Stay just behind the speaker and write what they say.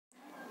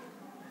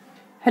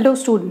Hello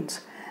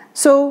students.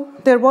 So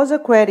there was a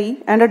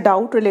query and a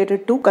doubt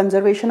related to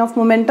conservation of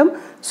momentum.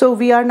 So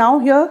we are now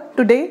here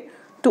today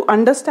to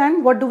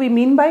understand what do we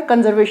mean by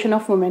conservation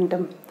of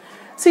momentum.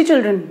 See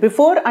children,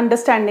 before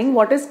understanding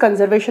what is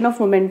conservation of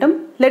momentum,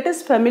 let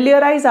us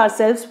familiarize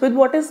ourselves with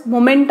what is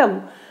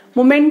momentum.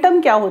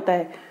 Momentum क्या होता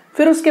है,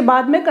 फिर उसके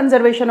बाद में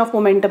conservation of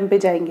momentum पे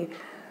जाएंगे.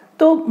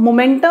 तो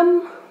momentum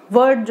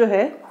word जो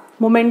है,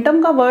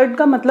 momentum का word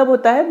का मतलब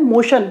होता है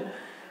motion.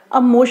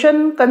 अब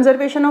मोशन,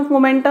 कंजर्वेशन ऑफ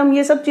मोमेंटम,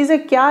 ये सब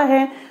चीज़ें क्या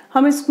हैं,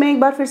 हम इसमें एक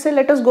बार फिर से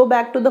let us go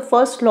back to the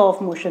first law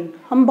of motion.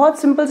 हम बहुत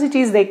सिंपल सी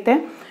चीज़ देखते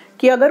हैं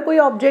कि अगर कोई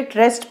ऑब्जेक्ट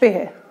रेस्ट पे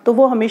है तो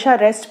वो हमेशा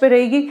रेस्ट पे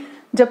रहेगी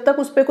जब तक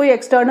उस पर कोई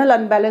एक्सटर्नल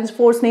अनबैलेंस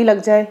फोर्स नहीं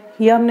लग जाए.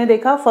 ये हमने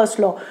देखा फर्स्ट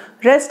लॉ.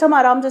 रेस्ट हम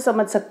आराम से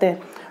समझ सकते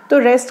हैं. तो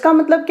रेस्ट का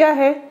मतलब क्या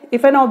है?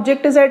 If an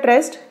object is at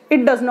rest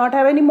it does not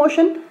have any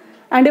motion,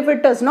 and if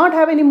it does not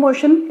have any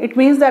motion it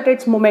means that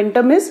it's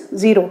momentum is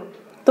zero.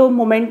 तो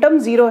मोमेंटम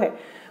जीरो है.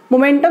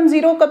 मोमेंटम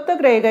जीरो कब तक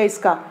रहेगा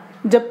इसका?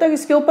 जब तक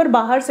इसके ऊपर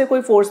बाहर से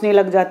कोई फोर्स नहीं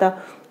लग जाता.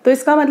 तो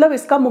इसका मतलब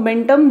इसका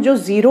मोमेंटम जो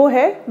जीरो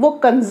है वो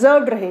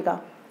कंजर्व्ड रहेगा.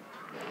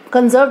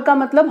 कंजर्व्ड का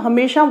मतलब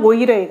हमेशा वो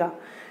ही रहेगा.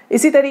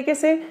 इसी तरीके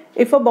से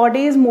if a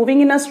body is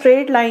moving in a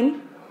straight line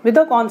with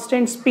a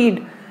constant speed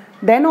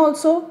then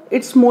also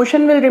it's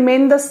motion will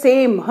remain the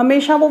same.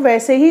 हमेशा वो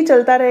वैसे ही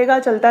चलता रहेगा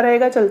चलता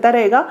रहेगा चलता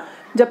रहेगा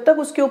जब तक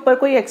उसके ऊपर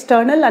कोई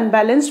एक्सटर्नल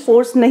अनबैलेंस्ड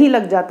फोर्स नहीं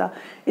लग जाता.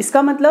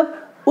 इसका मतलब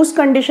उस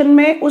कंडीशन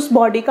में उस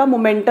बॉडी का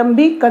मोमेंटम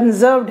भी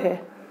कंजर्व्ड है.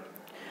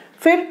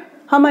 फिर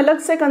हम अलग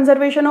से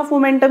कंजर्वेशन ऑफ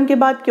मोमेंटम की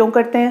बात क्यों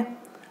करते हैं?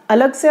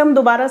 अलग से हम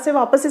दोबारा से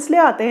वापस इसलिए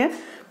आते हैं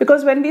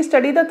because when we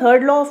study the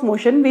third law of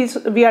motion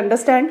we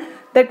understand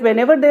that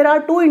whenever there are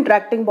to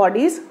interacting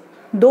bodies,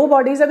 दो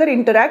बॉडीज अगर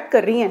इंटरैक्ट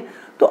कर रही हैं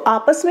तो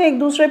आपस में एक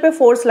दूसरे पे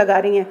फोर्स लगा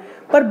रही हैं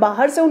पर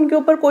बाहर से उनके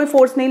ऊपर कोई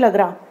फोर्स नहीं लग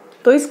रहा.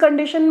 तो इस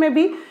कंडीशन में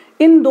भी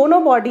इन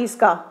दोनों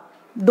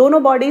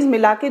बॉडीज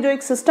मिला के जो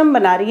एक सिस्टम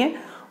बना रही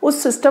हैं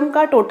उस सिस्टम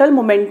का टोटल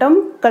मोमेंटम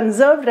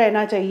कंजर्व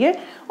रहना चाहिए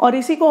और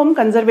इसी को हम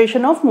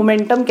कंजर्वेशन ऑफ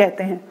मोमेंटम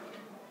कहते हैं.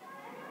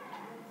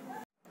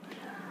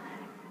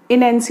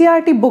 In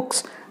NCERT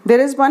books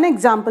there is one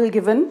example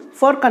given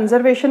for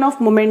conservation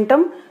of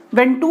momentum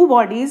when two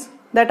bodies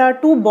that are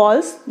two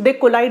balls they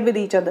collide with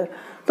each other.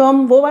 तो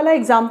हम वो वाला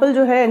एग्जांपल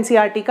जो है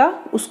एनसीईआरटी का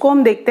उसको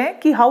हम देखते हैं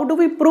कि how do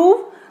we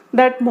prove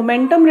that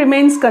momentum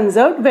remains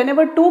conserved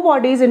whenever two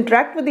bodies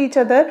interact with each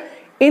other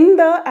in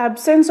the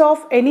absence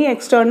of any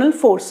external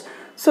force.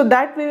 So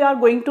that we are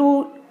going to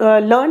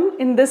learn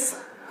in this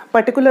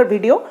particular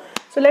video.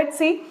 So let's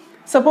see,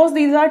 suppose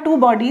these are two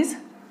bodies,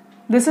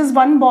 this is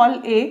one ball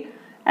A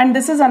and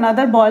this is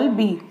another ball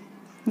B.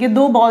 ये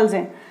दो balls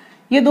हैं.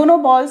 ये दोनों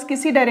balls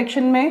किसी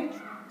direction में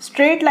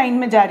straight line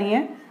में जा रही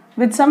हैं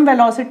with some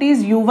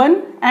velocities u1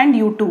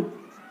 and u2.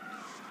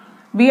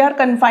 We are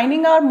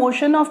confining our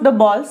motion of the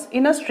balls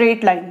in a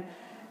straight line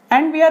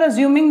and we are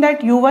assuming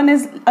that u1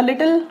 is a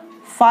little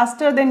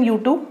faster than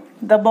u2.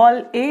 The ball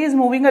A is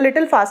moving a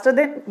little faster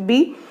than B.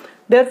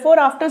 Therefore,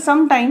 after some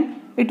time,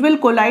 it will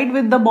collide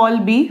with the ball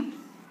B,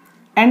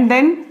 and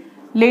then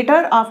later,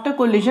 after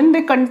collision,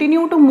 they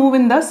continue to move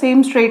in the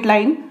same straight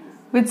line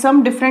with some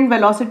different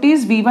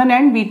velocities v1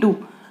 and v2.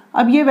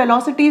 अब ये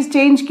velocities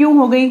change क्यों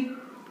हो गई?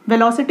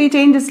 Velocity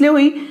change इसलिए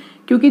हुई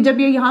क्योंकि जब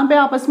ये यहाँ पे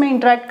आपस में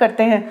interact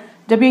करते हैं,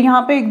 जब ये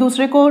यहाँ पे एक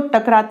दूसरे को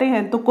टकराते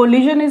हैं तो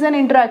collision is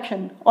an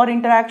interaction और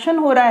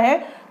interaction हो रहा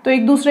है तो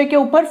एक दूसरे के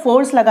ऊपर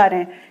फोर्स लगा रहे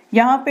हैं.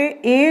 यहाँ पे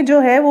A जो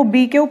है वो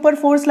B के ऊपर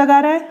फोर्स लगा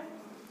रहा है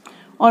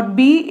और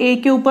B A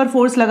के ऊपर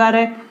फोर्स लगा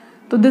रहा है.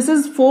 तो this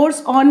is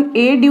force on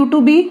A due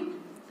to B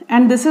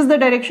and this is the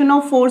direction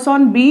of force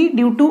on B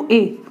due to A.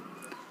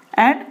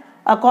 And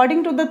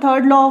according to the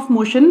third law of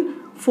motion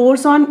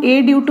force on A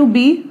due to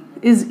B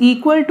is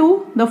equal to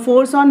the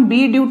force on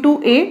B due to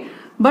A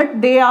but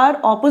they are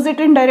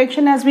opposite in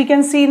direction as we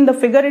can see in the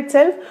figure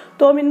itself.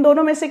 तो हम इन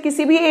दोनों में से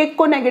किसी भी एक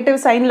को negative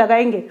sign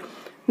लगाएंगे.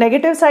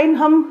 नेगेटिव साइन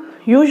हम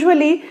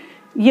यूजुअली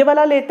ये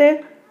वाला लेते हैं,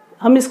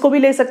 हम इसको भी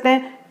ले सकते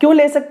हैं. क्यों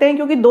ले सकते हैं?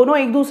 क्योंकि दोनों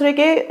एक दूसरे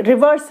के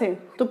रिवर्स हैं.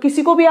 तो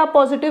किसी को भी आप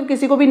पॉजिटिव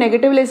किसी को भी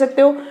नेगेटिव ले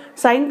सकते हो.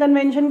 साइन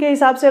कन्वेंशन के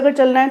हिसाब से अगर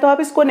चलना है तो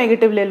आप इसको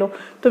नेगेटिव ले लो.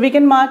 तो we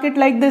can mark it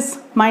like this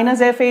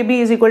minus F A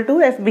B is equal to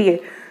F B A.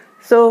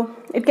 So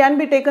it can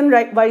be taken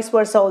vice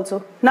versa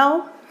also.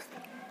 Now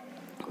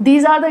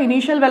these are the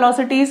initial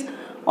velocities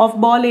of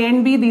ball A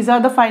and B. These are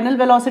the final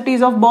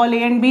velocities of ball A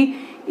and B.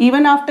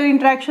 Even after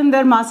interaction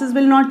their masses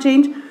will not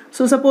change.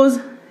 So suppose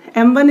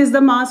m1 is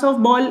the mass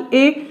of ball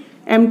A,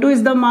 m2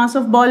 is the mass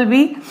of ball B.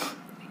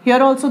 Here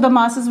also the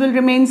masses will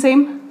remain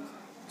same.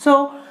 So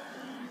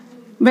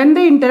when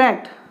they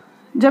interact,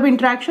 जब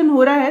interaction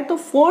हो रहा है तो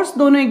force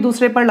दोनों एक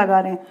दूसरे पर लगा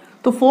रहे हैं.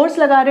 तो force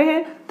लगा रहे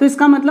हैं तो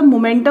इसका मतलब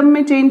momentum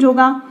में change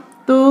होगा.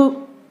 तो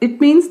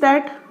it means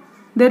that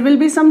there will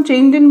be some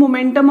change in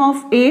momentum of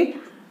A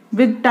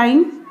with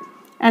time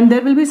and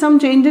there will be some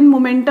change in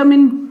momentum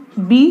in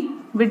B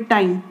with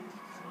time.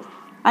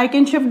 I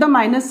can shift the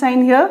minus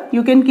sign here,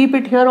 you can keep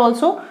it here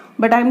also,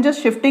 but I am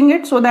just shifting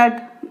it so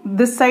that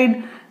this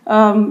side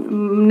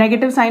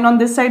negative sign on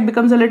this side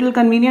becomes a little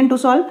convenient to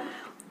solve.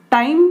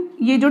 Time,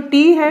 ये जो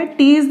T है,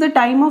 T is the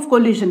time of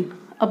collision.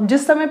 अब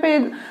जिस समय पे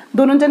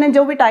दोनों जने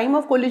जो भी टाइम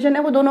ऑफ कोलिजन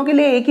है वो दोनों के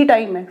लिए एक ही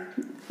टाइम है,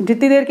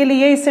 जितनी देर के लिए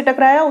ये इससे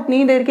टकराया उतनी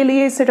ही देर के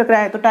लिए इससे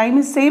टकराया, तो time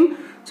is same,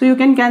 so you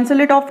can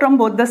cancel it of from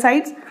both the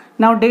sides.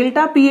 Now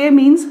delta P A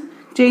means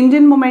change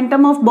in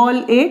momentum of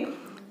ball A,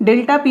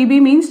 delta P B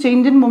means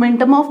change in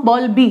momentum of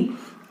ball B.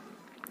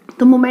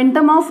 तो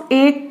momentum of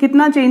ए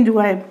कितना change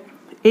हुआ है,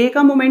 ए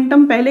का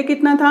momentum पहले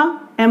कितना था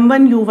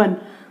m1u1,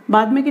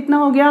 बाद में कितना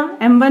हो गया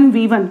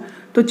m1v1,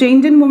 तो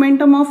change in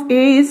momentum of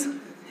A is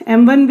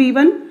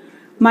m1v1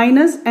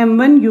 minus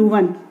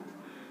m1u1.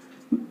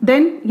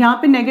 Then यहाँ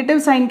पे नेगेटिव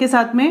साइन के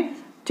साथ में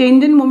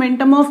change in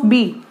momentum of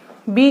B,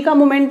 B का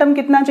मोमेंटम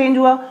कितना चेंज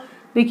हुआ,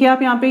 देखिए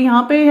आप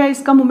यहाँ पे है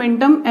इसका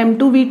मोमेंटम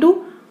m2v2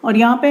 और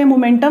यहाँ पे है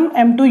मोमेंटम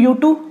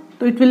m2u2,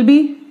 तो it will be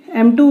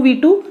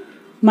m2v2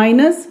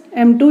 minus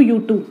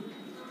m2u2.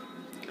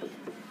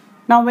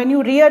 Now when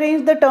you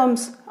rearrange the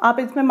terms, आप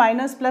इसमें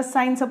माइनस प्लस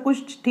साइन सब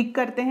कुछ ठीक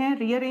करते हैं,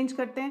 रीअरेंज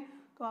करते हैं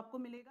तो आपको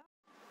मिलेगा.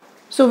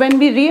 So when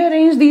we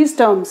rearrange these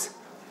terms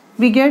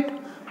we get,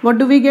 what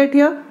do we get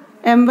here,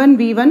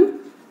 m1v1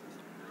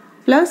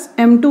 plus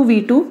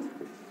m2v2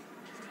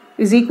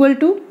 is equal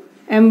to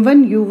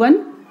m1u1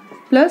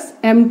 plus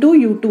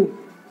m2u2.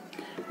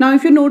 Now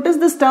if you notice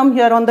this term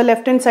here on the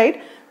left hand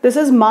side, this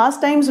is mass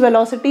times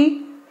velocity,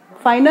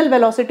 final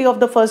velocity of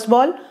the first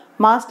ball,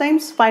 mass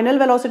times final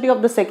velocity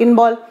of the second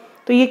ball.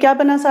 तो ये क्या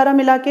बना सारा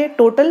मिला के,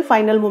 total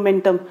final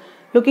momentum.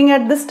 Looking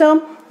at this term,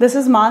 this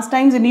is mass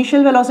times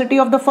initial velocity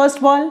of the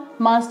first ball,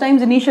 mass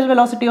times initial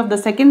velocity of the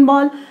second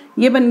ball.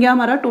 ये बन गया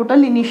हमारा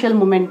total initial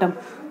momentum.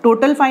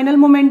 Total final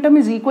momentum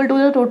is equal to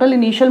the total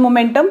initial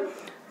momentum,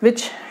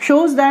 which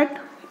shows that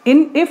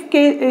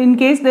in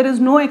case there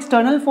is no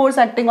external force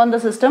acting on the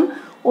system,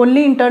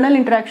 only internal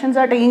interactions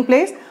are taking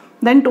place,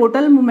 then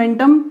total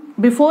momentum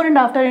before and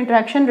after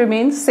interaction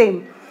remains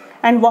same.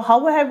 And how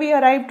have we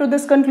arrived to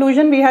this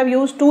conclusion? We have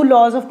used two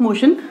laws of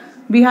motion.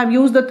 We have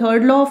used the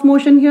third law of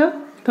motion here.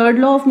 Third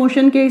law of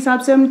motion के हिसाब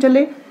से हम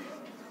चले,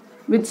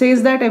 which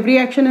says that every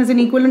action has an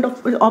equivalent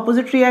of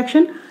opposite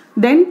reaction.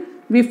 Then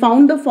we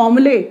found the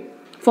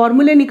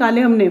फॉर्मूले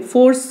निकाले हमने,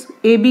 force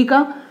A B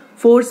का,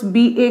 force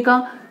B ए का.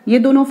 ये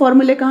दोनों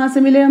फॉर्मूले कहाँ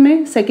से मिले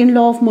हमें, सेकेंड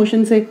लॉ ऑफ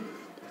मोशन से.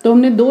 तो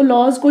हमने दो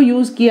लॉज को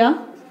यूज़ किया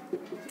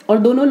और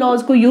दोनों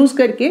लॉज को यूज़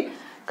करके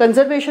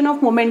कंजर्वेशन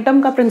ऑफ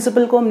मोमेंटम का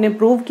प्रिंसिपल को हमने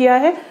प्रूव किया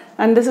है.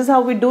 And this is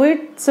how we do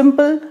it,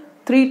 simple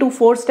 3 to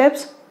 4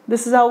 steps.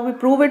 This is how we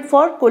prove it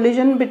for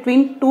collision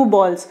between two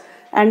balls.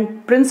 And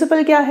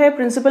principal क्या है,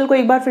 प्रिंसिपल को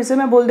एक बार फिर से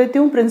मैं बोल देती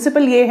हूँ.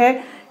 प्रिंसिपल ये है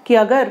कि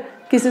अगर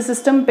किसी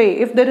सिस्टम पे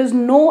if there is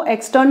no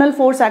external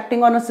force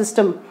acting on a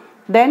system,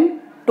 then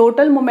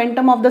total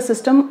momentum of the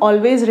system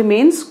always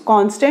remains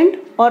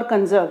constant और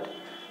कंजर्व्ड.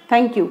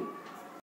 Thank you.